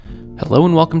Hello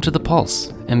and welcome to The Pulse,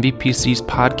 MVPC's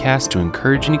podcast to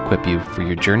encourage and equip you for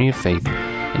your journey of faith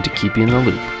and to keep you in the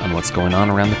loop on what's going on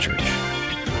around the church.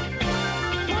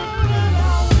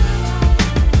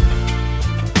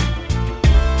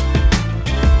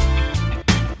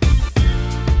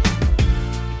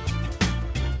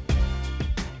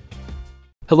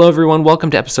 Hello everyone, welcome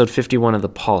to episode 51 of The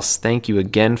Pulse. Thank you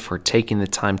again for taking the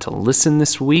time to listen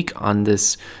this week on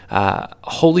this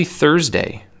Holy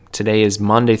Thursday. Today is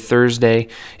Maundy Thursday.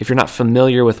 If you're not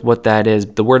familiar with what that is,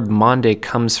 the word Maundy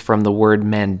comes from the word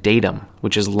mandatum,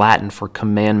 which is Latin for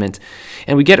commandment.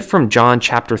 And we get it from John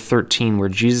chapter 13, where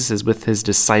Jesus is with his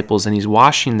disciples and he's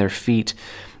washing their feet.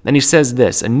 And he says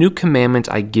this, "A new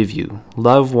commandment I give you,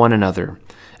 love one another.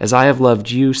 As I have loved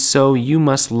you, so you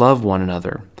must love one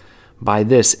another. By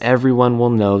this everyone will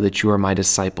know that you are my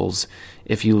disciples,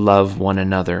 if you love one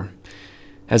another."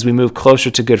 As we move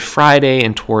closer to Good Friday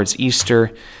and towards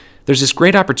Easter, there's this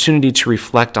great opportunity to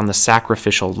reflect on the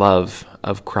sacrificial love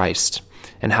of Christ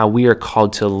and how we are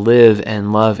called to live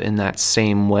and love in that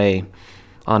same way.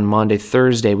 On Maundy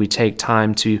Thursday, we take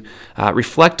time to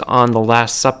reflect on the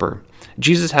Last Supper.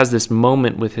 Jesus has this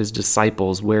moment with his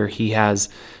disciples where he has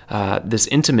this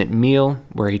intimate meal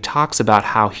where he talks about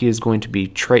how he is going to be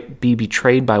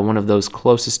betrayed by one of those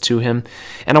closest to him.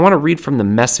 And I want to read from the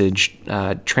Message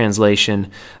translation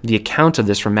the account of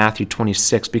this from Matthew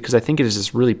 26, because I think it is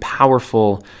this really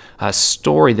powerful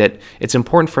story that it's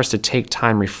important for us to take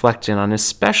time reflecting on,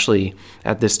 especially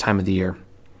at this time of the year.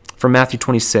 From Matthew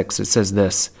 26, it says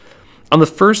this, "On the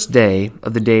first day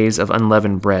of the days of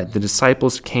unleavened bread, the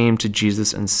disciples came to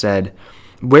Jesus and said,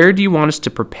 'Where do you want us to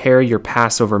prepare your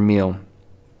Passover meal?'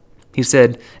 He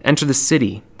said, 'Enter the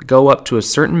city, go up to a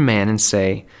certain man and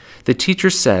say, "The teacher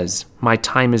says, my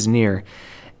time is near,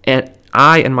 and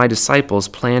I and my disciples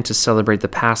plan to celebrate the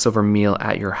Passover meal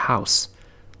at your house."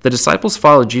 The disciples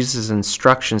followed Jesus'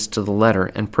 instructions to the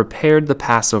letter and prepared the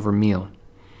Passover meal.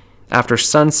 After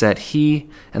sunset, he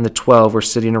and the 12 were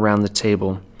sitting around the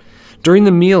table. During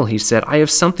the meal, he said, "I have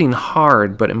something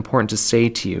hard but important to say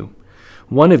to you.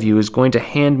 One of you is going to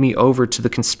hand me over to the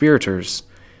conspirators."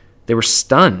 They were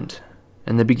stunned,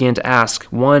 and they began to ask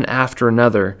one after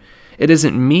another, "It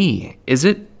isn't me, is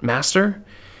it, Master?"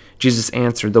 Jesus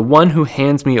answered, "The one who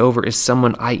hands me over is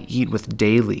someone I eat with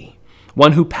daily,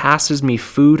 one who passes me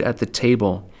food at the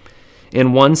table.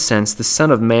 In one sense, the Son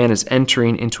of Man is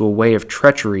entering into a way of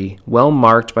treachery well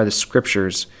marked by the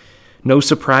Scriptures. No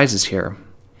surprises here.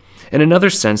 In another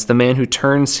sense, the man who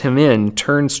turns him in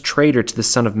turns traitor to the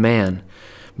Son of Man.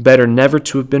 Better never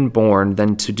to have been born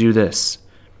than to do this."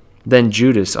 Then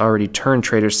Judas, already turned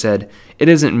traitor, said, "It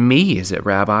isn't me, is it,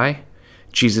 Rabbi?"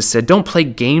 Jesus said, "Don't play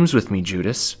games with me,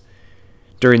 Judas."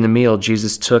 During the meal,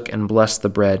 Jesus took and blessed the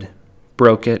bread,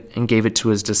 broke it, and gave it to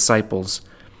his disciples.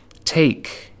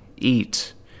 "Take,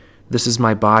 eat, this is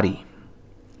my body."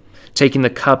 Taking the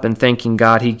cup and thanking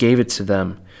God, he gave it to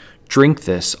them. "Drink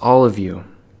this, all of you.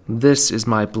 This is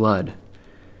my blood."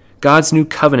 God's new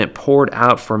covenant poured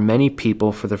out for many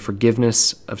people for the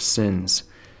forgiveness of sins.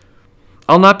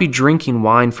 "I'll not be drinking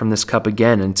wine from this cup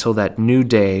again until that new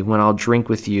day when I'll drink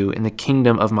with you in the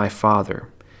kingdom of my Father."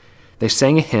 They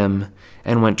sang a hymn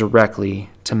and went directly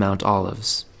to Mount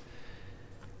Olives.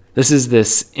 This is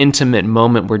this intimate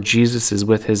moment where Jesus is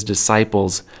with his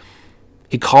disciples.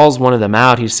 He calls one of them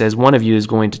out. He says, "One of you is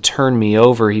going to turn me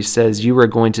over." He says, "You are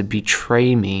going to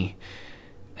betray me."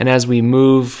 And as we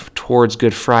move towards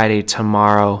Good Friday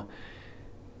tomorrow,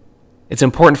 it's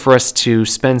important for us to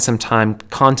spend some time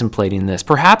contemplating this,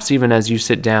 perhaps even as you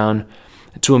sit down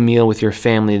to a meal with your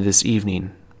family this evening.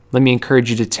 Let me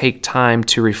encourage you to take time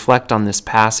to reflect on this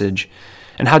passage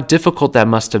and how difficult that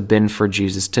must have been for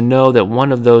Jesus to know that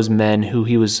one of those men who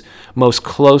he was most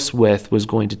close with was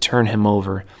going to turn him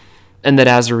over, and that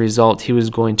as a result he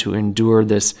was going to endure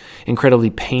this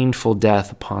incredibly painful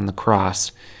death upon the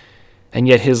cross. And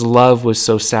yet his love was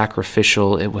so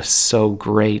sacrificial, it was so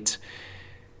great.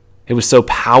 It was so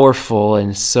powerful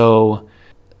and so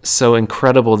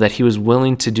incredible that he was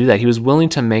willing to do that. He was willing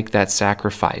to make that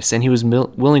sacrifice, and he was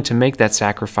willing to make that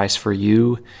sacrifice for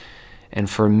you and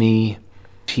for me.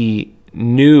 He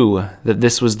knew that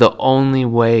this was the only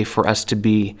way for us to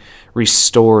be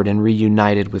restored and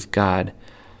reunited with God.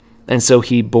 And so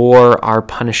he bore our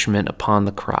punishment upon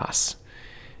the cross.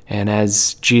 And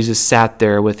as Jesus sat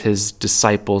there with his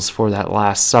disciples for that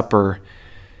Last Supper,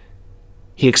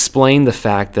 he explained the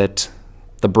fact that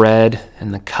the bread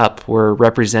and the cup were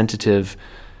representative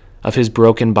of his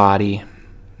broken body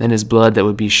and his blood that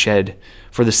would be shed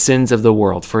for the sins of the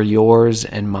world, for yours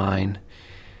and mine.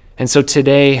 And so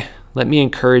today, let me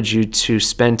encourage you to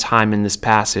spend time in this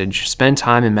passage, spend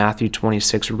time in Matthew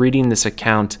 26, reading this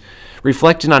account,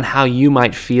 reflecting on how you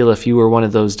might feel if you were one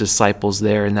of those disciples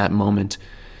there in that moment.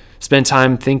 Spend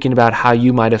time thinking about how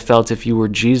you might have felt if you were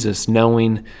Jesus,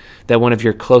 knowing that one of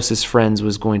your closest friends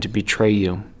was going to betray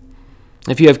you.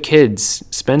 If you have kids,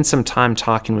 spend some time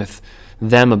talking with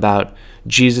them about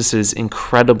Jesus'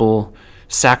 incredible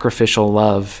sacrificial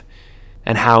love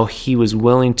and how he was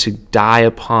willing to die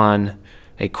upon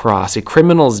a cross, a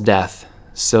criminal's death,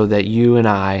 so that you and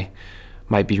I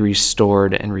might be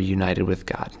restored and reunited with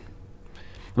God.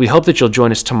 We hope that you'll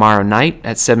join us tomorrow night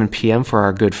at 7 p.m. for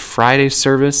our Good Friday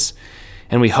service,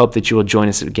 and we hope that you will join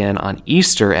us again on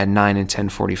Easter at 9 and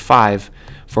 10:45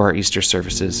 for our Easter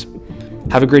services.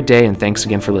 Have a great day, and thanks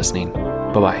again for listening.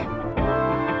 Bye-bye.